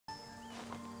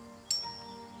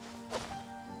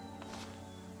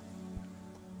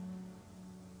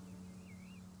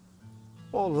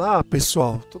Olá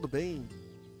pessoal, tudo bem?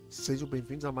 Sejam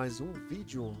bem-vindos a mais um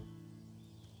vídeo.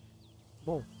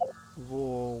 Bom,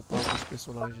 vou upar alguns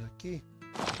personagens aqui.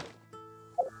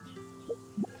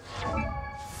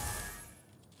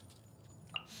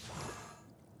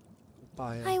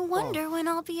 I wonder when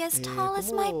I'll be as tall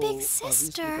as my big Como havia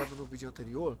sister. explicado no vídeo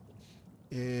anterior,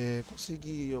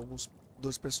 consegui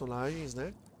dois personagens,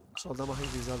 né? Só dar uma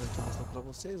revisada aqui mostrar pra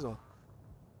vocês, ó.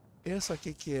 Essa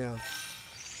aqui que é a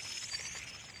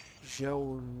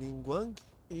Ninguang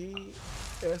e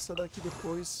essa daqui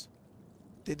depois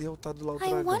ter derrotado lá o I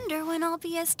dragão. wonder when I'll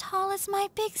be as tall as my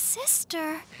big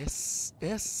sister.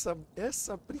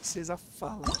 Essa princesa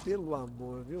fala, pelo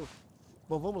amor, viu?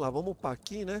 Bom, vamos lá, vamos upar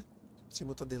aqui, né? Sem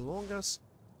muitas delongas.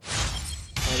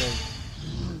 Olha aí.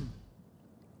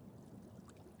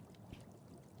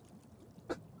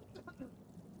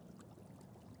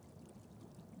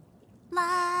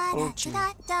 Prontinho.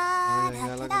 Olha aí, vem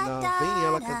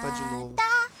ela cantar de novo.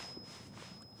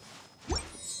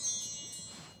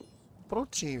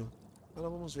 Prontinho. Agora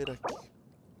vamos ver aqui.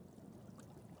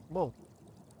 Bom.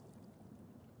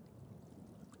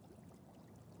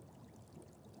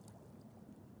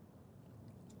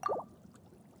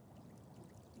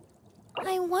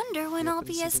 I wonder when I'll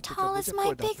be as tall as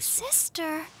my big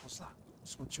sister. Vamos lá,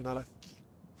 vamos continuar aqui.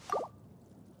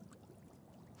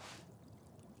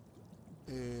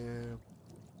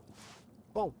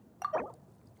 Bom,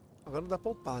 agora não dá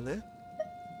pra upar, né?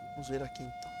 Vamos ver aqui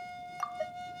então.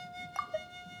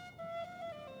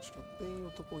 Acho que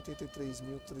eu tô com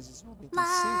 83.395.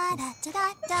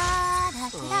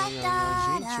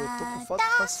 Gente, eu tô com falta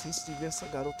de paciência de ver essa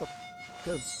garota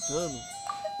cantando.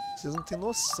 Vocês não têm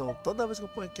noção. Toda vez que eu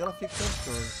ponho aqui, ela fica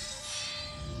cantando.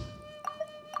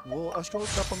 Acho que eu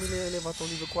vou dar pra me levar até o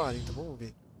nível 40. Vamos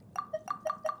ver.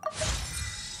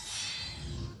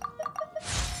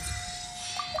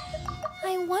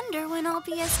 I wonder when I'll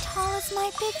be as tall as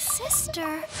my big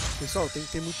sister. Pessoal, tem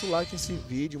que ter muito like nesse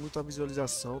vídeo, muita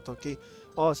visualização, tá ok?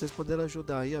 Ó, vocês puderem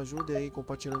ajudar aí, ajudem aí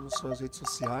compartilhando nas suas redes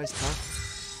sociais, tá?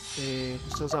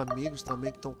 Com seus amigos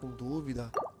também que estão com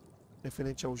dúvida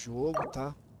referente ao jogo,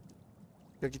 tá?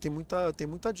 E aqui tem muita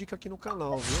dica aqui no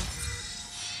canal, viu?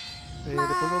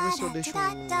 Depois eu vou ver se eu deixo um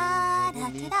link aí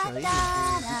no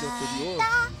vídeo anterior,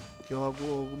 que eu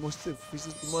fiz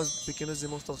umas pequenas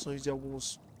demonstrações de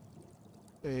algumas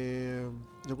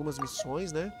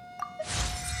missões, né?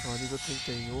 Ó, nível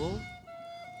 31.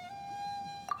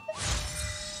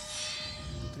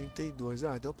 32.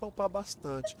 Ah, deu pra upar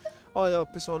bastante. Olha,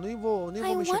 pessoal, nem vou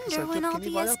mexer com isso aqui porque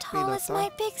nem vale a pena, tá?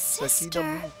 Isso aqui dá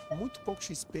muito pouco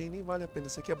XP e nem vale a pena.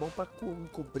 Isso aqui é bom pra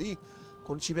cobrir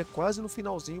quando tiver quase no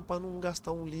finalzinho, pra não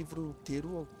gastar um livro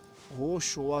inteiro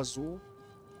roxo ou azul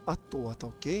à toa, tá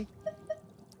ok?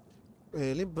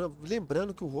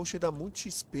 Lembrando que o roxo dá muito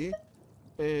XP,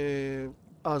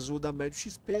 azul dá médio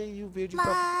XP e o verde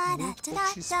dá muito pouco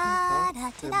XP, tá?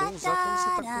 É bom usar quando você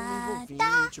tá com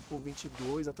nível 20, tipo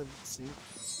 22 até 25.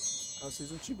 Caso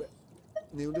vocês não tiverem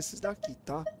nenhum desses daqui,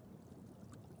 tá?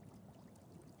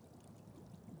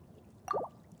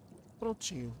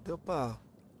 Prontinho, deu pra...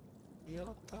 E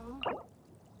ela tá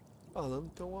falando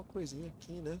que tem uma coisinha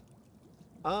aqui, né?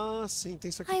 Ah, sim, tem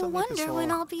isso aqui também, pessoal. I wonder when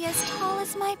I'll be as tall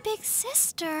as my big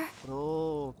sister.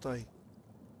 Pronto, aí.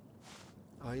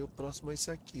 Aí o próximo é esse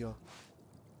aqui, ó.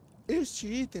 Este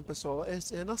item, pessoal,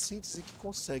 é na síntese que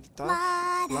consegue, tá?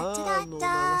 Lá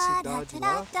na cidade,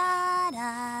 lá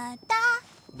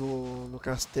no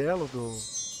castelo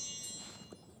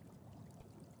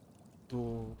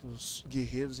dos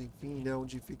guerreiros, enfim, né?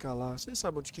 Onde fica lá. Vocês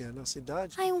sabem onde que é? Na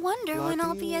cidade. I wonder lá when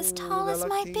I'll tem be as tall as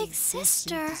my big tem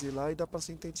sister. síntese lá e dá pra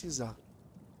sintetizar.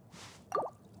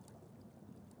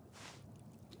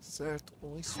 Certo?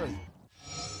 Bom, é isso aí.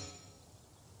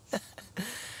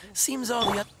 Seems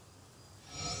all the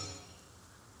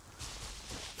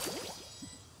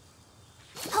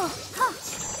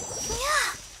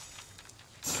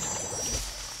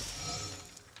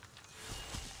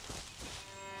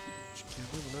Acho que é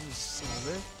mesmo na missão,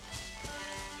 né?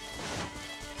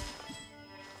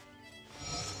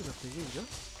 Eu já peguei já?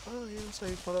 Ah,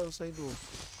 eu saí do...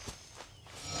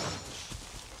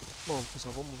 Bom,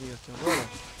 pessoal, vamos vir aqui agora.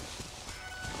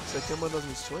 Isso aqui é uma das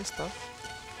missões, tá?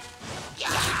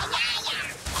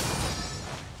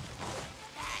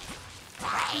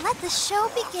 Let the show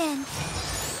begin.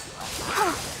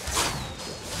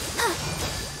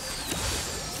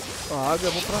 A água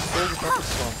é bom pra fogo, tá,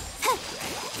 pessoal?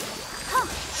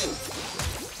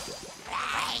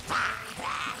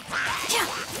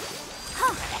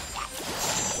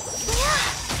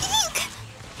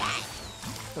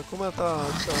 Como ela tá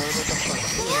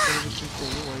fraquinha, ela tá no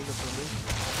 31 ainda também.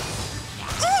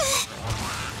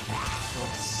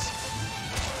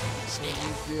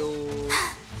 Nível...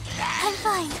 I'm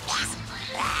fine.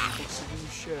 Não consegui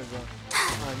enxergar.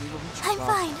 Ah, nível I'm 24.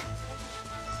 fine.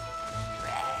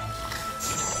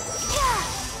 Yeah.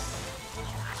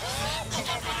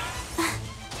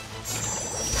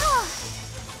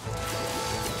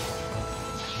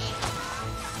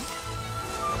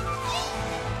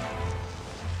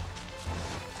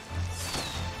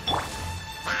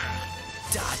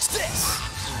 Dodge this.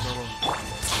 Não.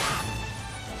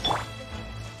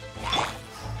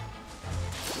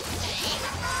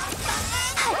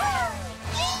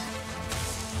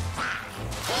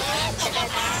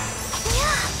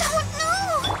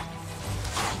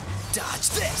 Dodge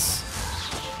this.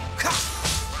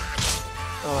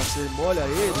 Ah, você molha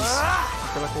eles,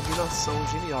 aquela combinação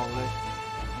genial, né?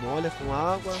 Molha com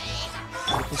água,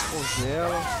 depois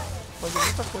congela, faz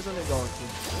muita coisa legal aqui.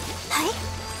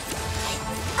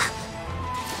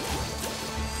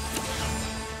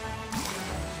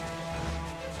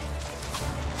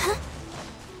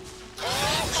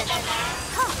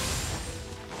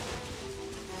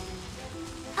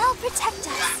 I'll protect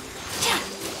us.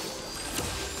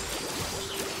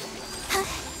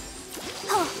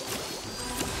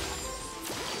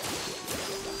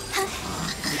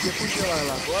 Podia congelar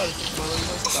ela agora e transformar ela em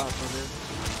uma estátua, né?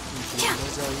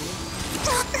 Mas aí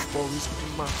corre o risco de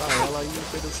matar ela e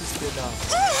perder o XP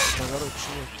da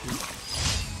garotinha aqui.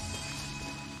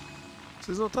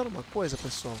 Vocês notaram uma coisa,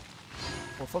 pessoal?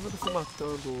 Conforme eu fui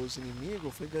matando os inimigos,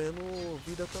 eu fui ganhando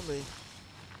vida também.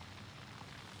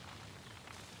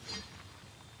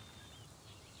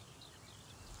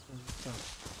 Tá.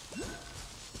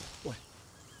 Ué.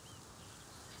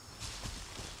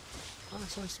 Ah, é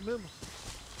só isso mesmo?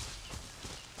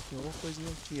 Tem alguma coisinha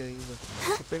aqui ainda.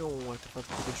 Deixa eu pegar um artefato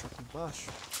que deixou aqui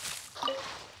embaixo.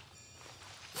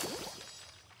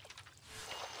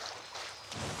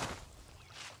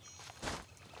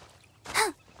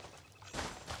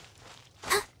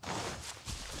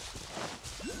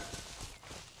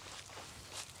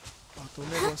 Ó, tem um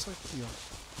negócio aqui, ó.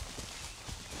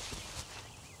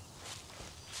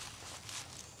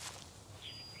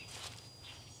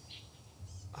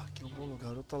 Aqui em algum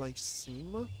lugar. Ou tá lá em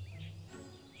cima.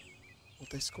 Ou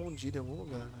tá escondido em algum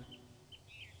lugar, né?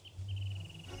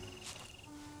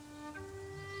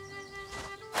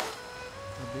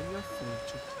 Tá bem à minha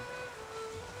frente aqui.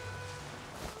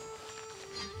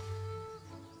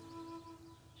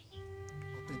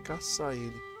 Vou ter que caçar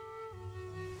ele.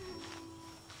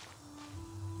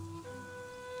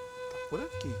 Tá por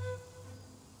aqui.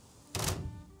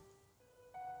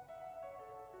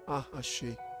 Ah,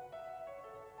 achei.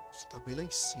 Isso tá bem lá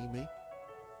em cima, hein?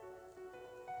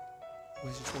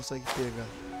 Vamos ver se a gente consegue pegar.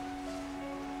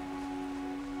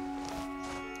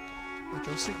 Aqui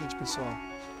é o seguinte, pessoal.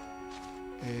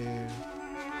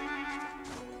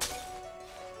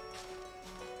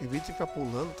 Evite ficar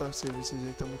pulando, tá? Se vocês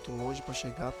estão muito longe para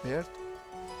chegar perto.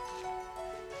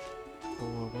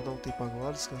 Então, vou dar um tempo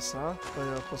agora, descansar,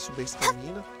 para subir a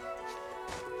estamina.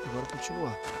 Agora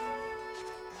continuar.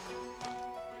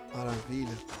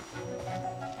 Maravilha.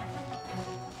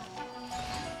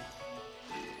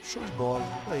 Show de bola.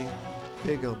 Aí,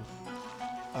 pegamos.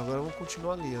 Agora vamos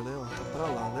continuar ali, né? Ó, tá pra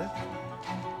lá, né?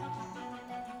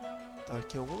 Tá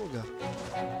aqui em algum lugar.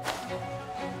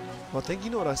 Vou até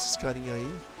ignorar esses carinha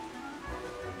aí.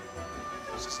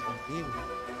 Esses inimigos.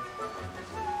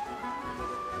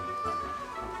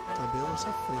 Tá bem à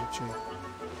nossa frente aí.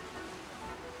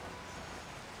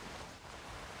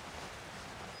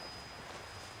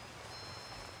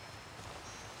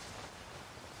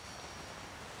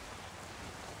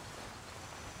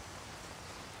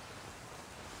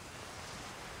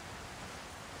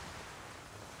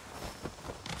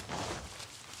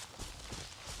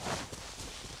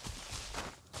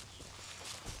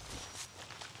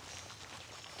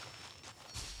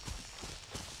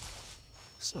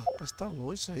 Mas tá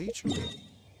longe isso aí, deixa eu ver.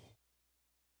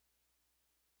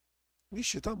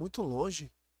 Vixe, tá muito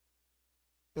longe.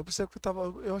 Eu pensei que tava.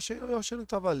 Eu achando que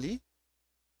tava ali.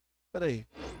 Pera aí.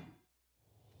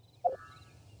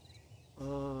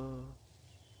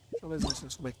 Deixa eu ver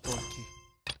vocês como é que estão aqui.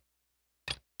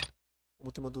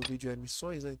 O tema do vídeo é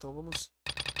missões, né? Então vamos.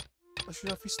 Acho que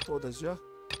já fiz todas já.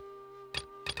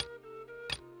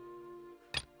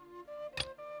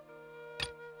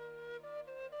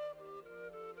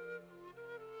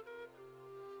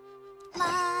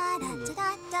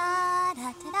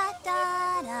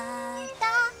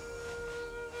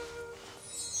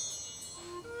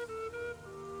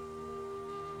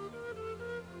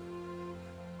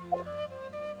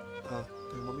 Ah,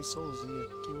 tem uma missãozinha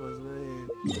aqui, mas não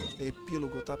é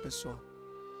epílogo, tá, pessoal?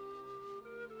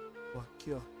 Ó,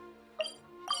 aqui, ó.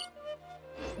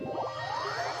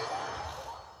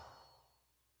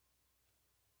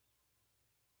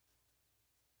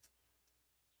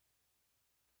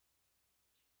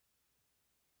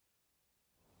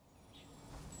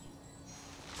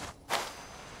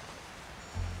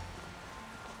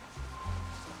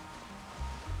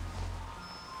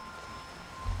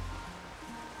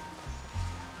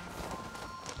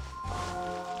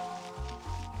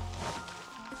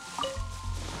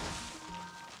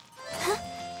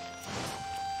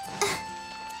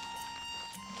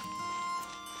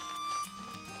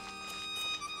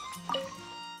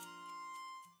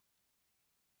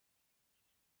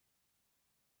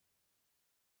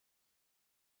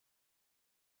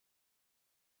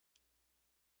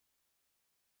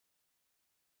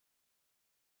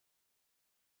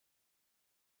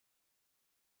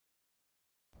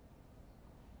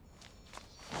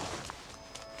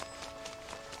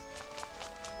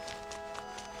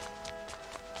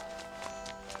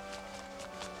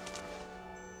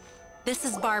 This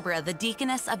is Barbara, the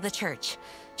deaconess of the church.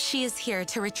 She is here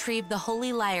to retrieve the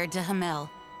holy lyre to Hamil.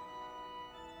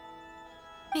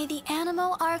 May the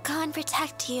Animo Archon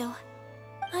protect you.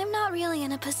 I'm not really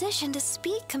in a position to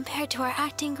speak compared to our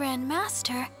acting Grand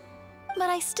Master, but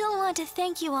I still want to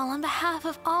thank you all on behalf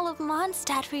of all of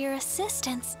Mondstadt for your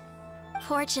assistance.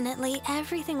 Fortunately,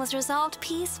 everything was resolved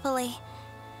peacefully.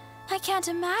 I can't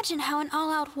imagine how an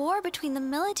all-out war between the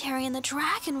military and the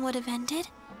dragon would have ended.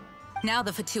 Now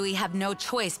the Fatui have no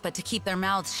choice but to keep their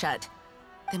mouths shut.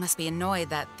 They must be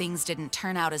annoyed that things didn't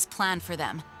turn out as planned for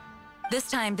them. This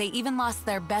time, they even lost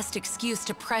their best excuse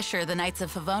to pressure the Knights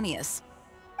of Favonius.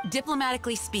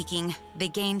 Diplomatically speaking, they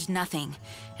gained nothing,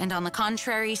 and on the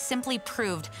contrary, simply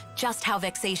proved just how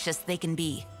vexatious they can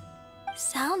be.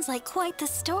 Sounds like quite the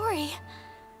story.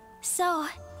 So,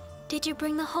 did you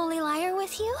bring the holy lyre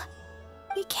with you?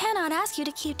 We cannot ask you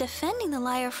to keep defending the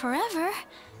lyre forever.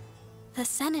 The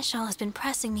Seneschal has been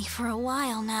pressing me for a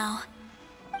while now.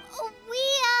 We,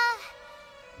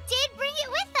 did bring it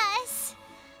with us.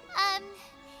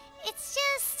 It's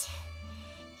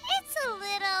a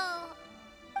little...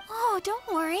 Oh, don't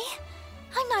worry.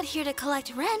 I'm not here to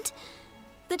collect rent.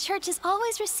 The church has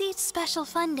always received special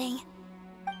funding.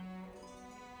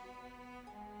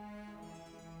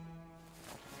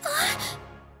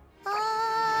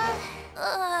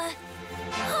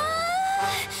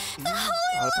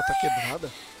 A tá quebrada.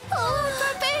 Oh,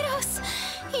 Barbados!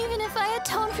 Even if I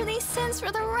atone for these sins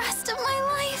for the rest of my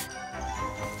life,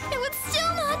 it would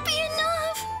still not be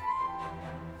enough!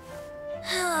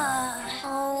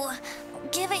 Oh,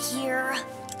 give it here.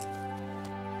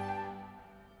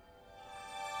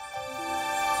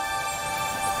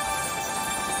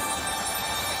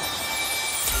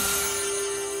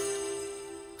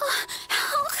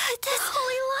 How could this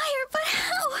holy lyre, but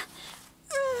how?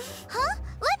 Huh?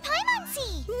 Let Paimon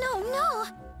see! No.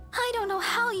 I don't know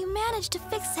how you managed to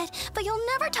fix it, but you'll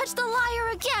never touch the lyre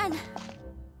again!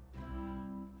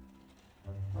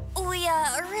 We,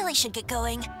 really should get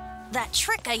going. That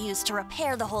trick I used to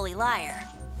repair the holy lyre.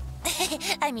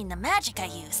 I mean, the magic I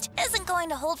used isn't going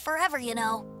to hold forever, you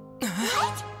know.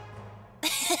 What?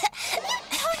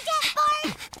 Tone deaf,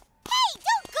 Bart! Hey,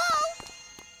 don't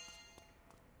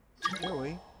go! Eu,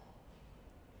 hein?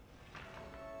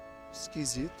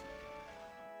 Esquisito.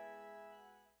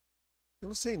 Eu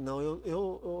não sei não,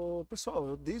 pessoal,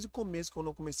 eu desde o começo,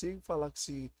 quando eu comecei a falar com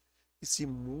esse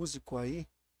músico aí,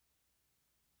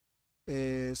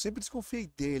 eu sempre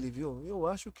desconfiei dele, viu? Eu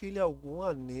acho que ele é algum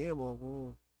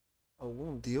anemo,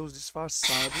 algum deus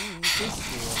disfarçado em pessoa,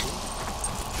 viu?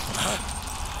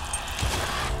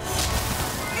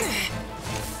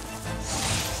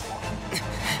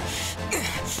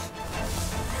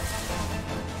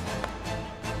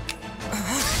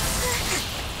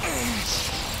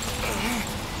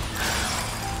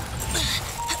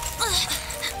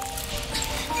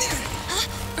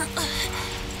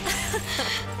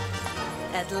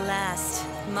 At last,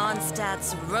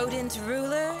 Mondstadt's rodent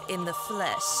ruler in the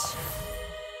flesh.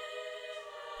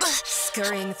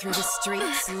 Scurrying through the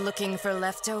streets looking for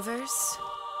leftovers?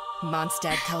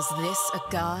 Mondstadt calls this a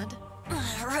god?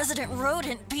 Resident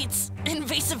rodent beats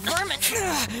invasive vermin.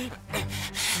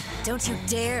 Don't you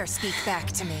dare speak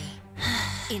back to me,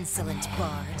 insolent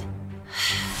bard.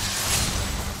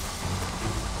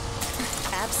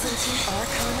 Absentee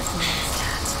Archon of Mondstadt.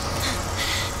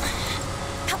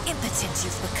 How impotent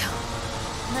you've become.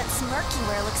 That smirky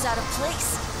wear looks out of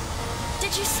place.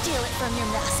 Did you steal it from your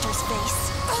master's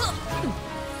face?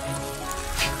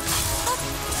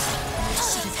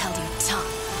 Should have held your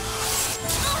tongue.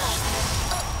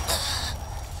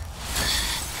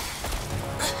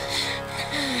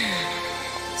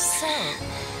 So,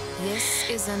 this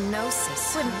is a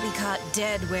gnosis. Wouldn't be caught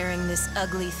dead wearing this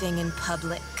ugly thing in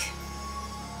public.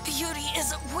 Beauty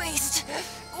is a waste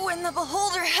when the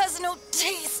beholder has no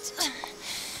taste.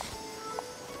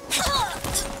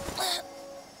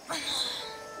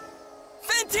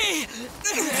 Fenty!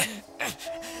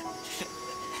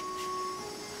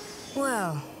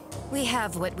 Well, we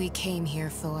have what we came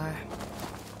here for.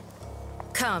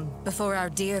 Come, before our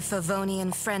dear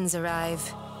Favonian friends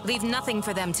arrive. Leave nothing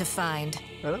for them to find.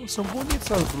 Caramba, são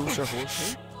bonitas as bruxas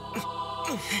roxas, hein?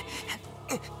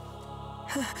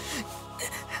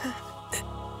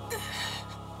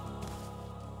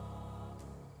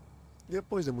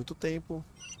 Depois de muito tempo.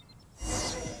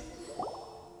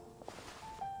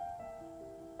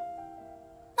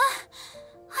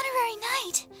 Honorary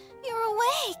Knight, you're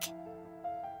awake!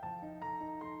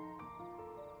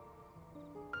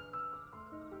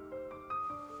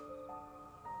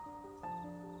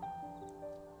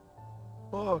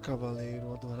 Ó,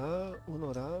 cavaleiro,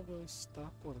 honorável está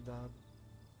acordado.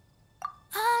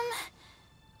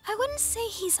 I wouldn't say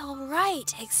he's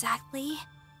alright, exactly.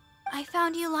 I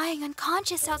found you lying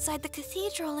unconscious outside the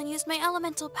cathedral and used my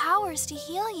elemental powers to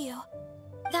heal you.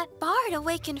 That bard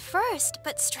awakened first,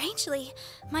 but strangely,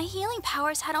 my healing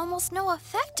powers had almost no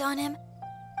effect on him.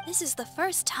 This is the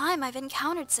first time I've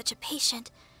encountered such a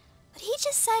patient. But he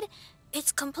just said,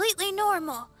 it's completely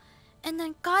normal, and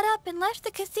then got up and left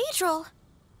the cathedral.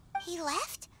 He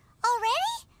left?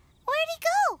 Already? Where'd he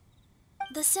go?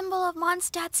 The symbol of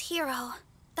Mondstadt's hero.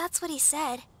 That's what he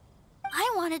said. I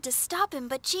wanted to stop him,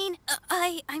 but Jean,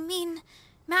 I mean,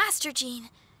 Master Jean,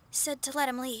 said to let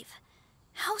him leave.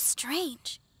 How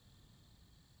strange.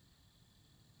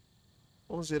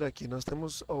 Vamos ver aqui, nós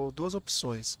temos duas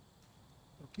opções.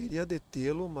 Eu queria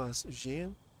detê-lo, mas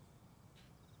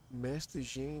Mestre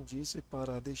Jean disse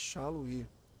para deixá-lo ir.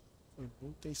 Foi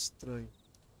muito estranho.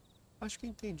 Acho que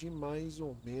entendi mais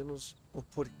ou menos o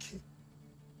porquê.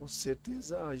 Com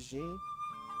certeza a Jean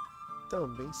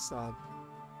também sabe.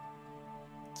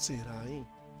 Será, hein?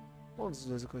 Qual dos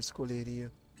dois eu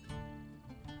escolheria?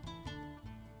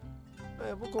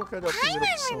 Eu vou colocar a primeira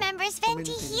opção. Remembers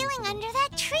Venti healing under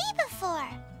that tree before.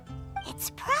 It's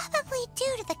probably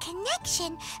due to the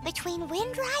connection between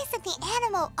Windrise and the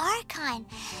Animal Archon.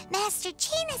 Master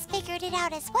Jean has figured it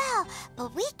out as well,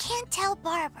 but we can't tell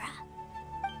Barbara.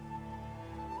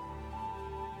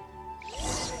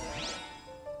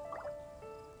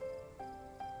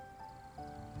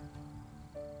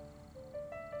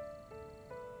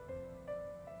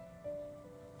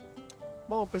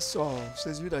 Bom, pessoal,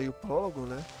 vocês viram aí o prólogo,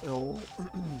 né? O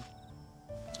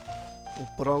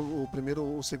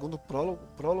segundo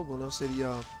prólogo, né? Seria,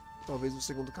 talvez o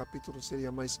segundo capítulo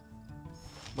seria mais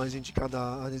indicado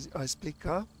a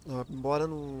explicar, embora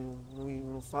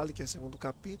não fale que é segundo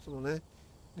capítulo, né?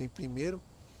 Nem primeiro,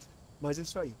 mas é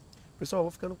isso aí. Pessoal, eu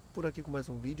vou ficando por aqui com mais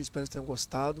um vídeo, espero que tenham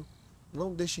gostado.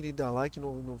 Não deixe de dar like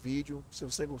no vídeo, se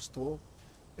você gostou.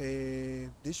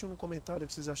 Deixe um comentário o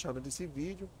que vocês acharam desse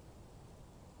vídeo.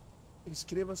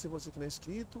 Inscreva-se se você não é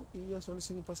inscrito e acione o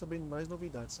sininho para saber mais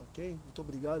novidades, ok? Muito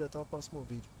obrigado e até o próximo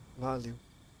vídeo. Valeu!